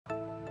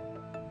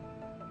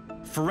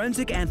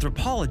forensic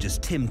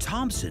anthropologist Tim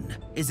Thompson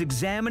is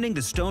examining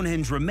the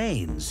Stonehenge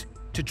remains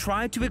to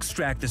try to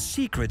extract the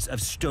secrets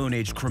of Stone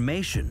Age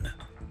cremation.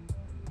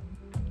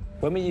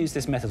 When we use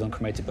this method on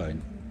cremated bone,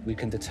 we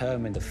can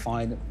determine the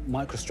fine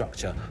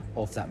microstructure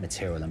of that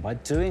material. And by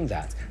doing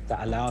that,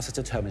 that allows us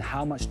to determine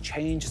how much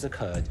change has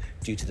occurred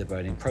due to the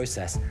burning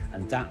process.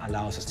 And that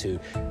allows us to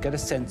get a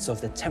sense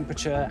of the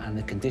temperature and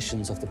the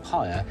conditions of the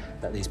pyre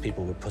that these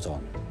people were put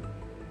on.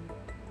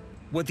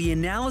 What the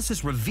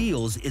analysis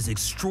reveals is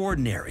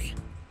extraordinary.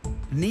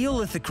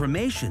 Neolithic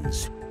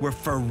cremations were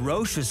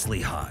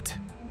ferociously hot.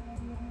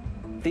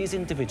 These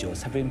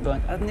individuals have been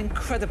burnt at an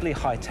incredibly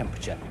high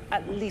temperature,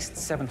 at least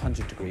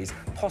 700 degrees,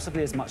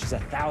 possibly as much as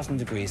 1,000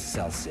 degrees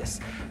Celsius.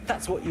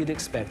 That's what you'd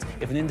expect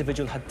if an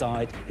individual had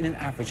died in an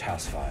average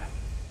house fire.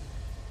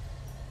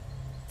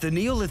 The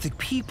Neolithic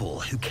people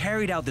who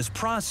carried out this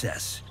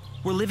process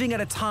were living at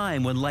a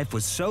time when life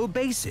was so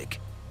basic,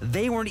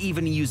 they weren't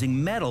even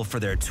using metal for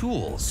their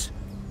tools.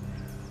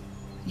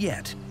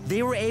 Yet,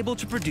 they were able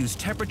to produce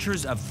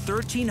temperatures of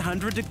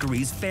 1,300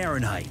 degrees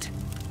Fahrenheit,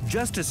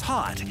 just as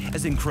hot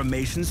as in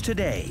cremations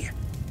today.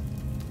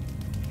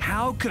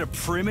 How could a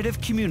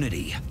primitive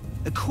community,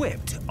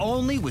 equipped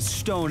only with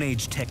Stone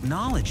Age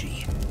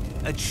technology,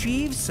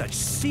 achieve such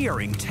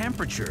searing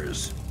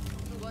temperatures?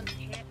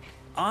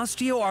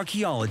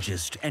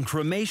 Osteoarchaeologist and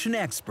cremation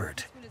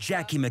expert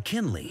Jackie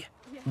McKinley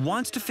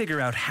wants to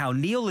figure out how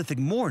Neolithic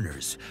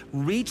mourners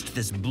reached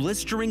this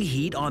blistering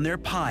heat on their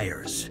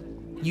pyres,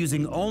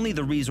 using only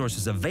the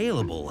resources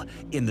available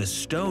in the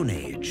Stone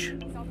Age.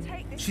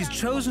 She's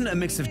chosen a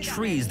mix of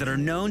trees that are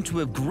known to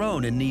have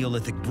grown in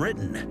Neolithic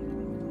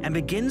Britain and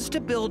begins to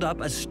build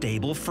up a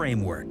stable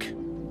framework.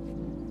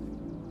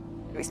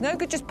 It's no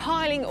good just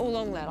piling all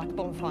on there like a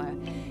bonfire.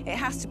 It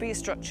has to be a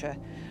structure,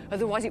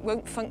 otherwise it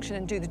won't function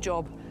and do the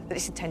job that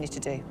it's intended to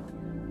do.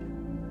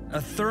 A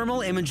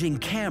thermal imaging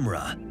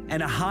camera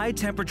and a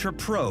high-temperature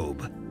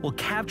probe will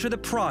capture the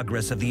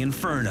progress of the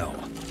inferno.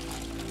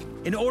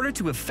 In order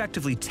to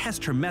effectively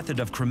test her method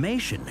of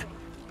cremation,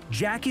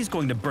 Jackie's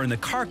going to burn the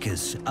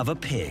carcass of a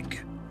pig.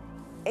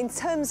 In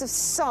terms of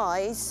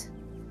size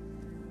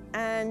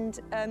and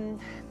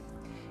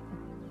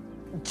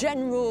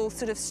general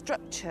sort of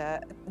structure,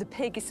 the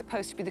pig is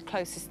supposed to be the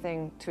closest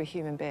thing to a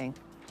human being.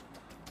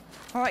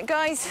 All right,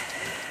 guys.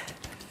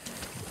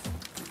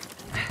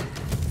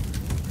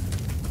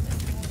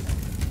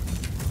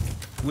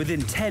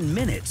 Within 10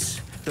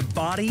 minutes, the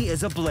body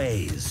is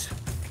ablaze.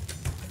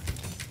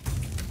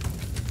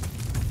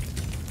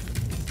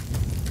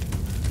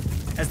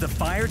 As the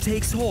fire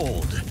takes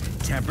hold,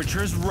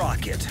 temperatures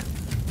rocket.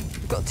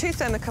 We've got two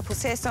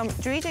thermocouples here, so I'm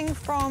reading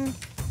from,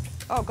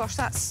 oh gosh,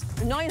 that's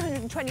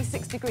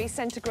 926 degrees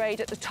centigrade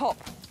at the top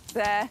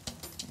there.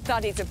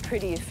 That is a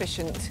pretty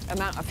efficient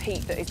amount of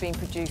heat that is being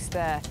produced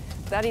there.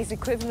 That is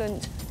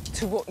equivalent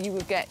to what you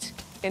would get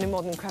in a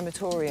modern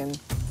crematorium.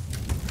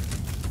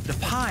 The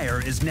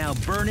pyre is now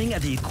burning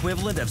at the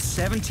equivalent of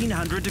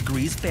 1,700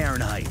 degrees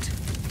Fahrenheit.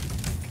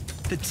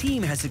 The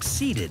team has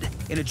succeeded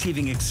in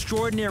achieving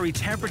extraordinary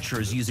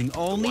temperatures using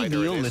only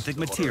Neolithic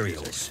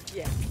materials.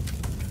 Yeah.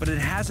 But it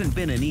hasn't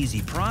been an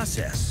easy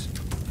process.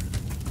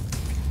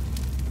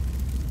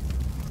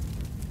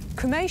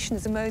 Cremation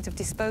as a mode of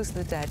disposal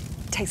of the dead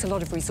takes a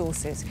lot of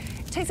resources.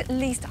 It takes at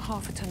least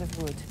half a ton of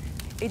wood.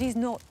 It is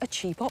not a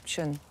cheap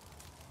option.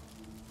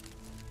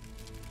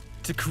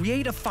 To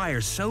create a fire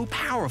so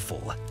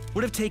powerful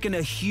would have taken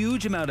a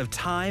huge amount of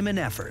time and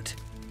effort.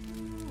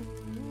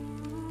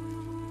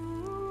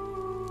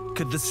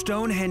 Could the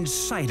Stonehenge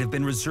site have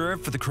been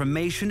reserved for the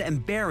cremation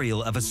and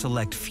burial of a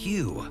select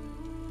few,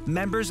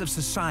 members of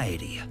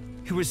society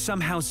who were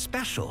somehow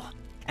special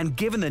and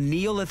given the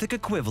Neolithic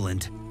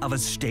equivalent of a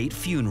state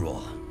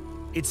funeral?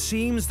 It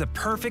seems the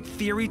perfect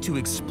theory to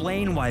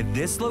explain why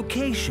this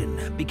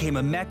location became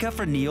a mecca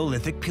for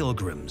Neolithic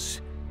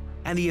pilgrims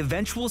and the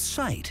eventual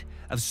site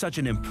of such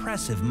an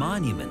impressive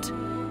monument.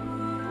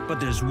 But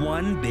there's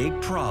one big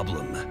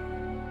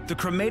problem. The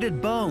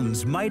cremated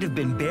bones might have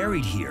been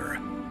buried here,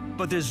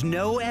 but there's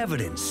no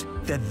evidence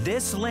that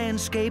this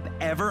landscape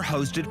ever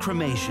hosted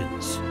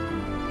cremations.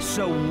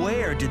 So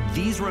where did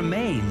these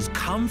remains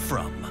come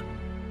from?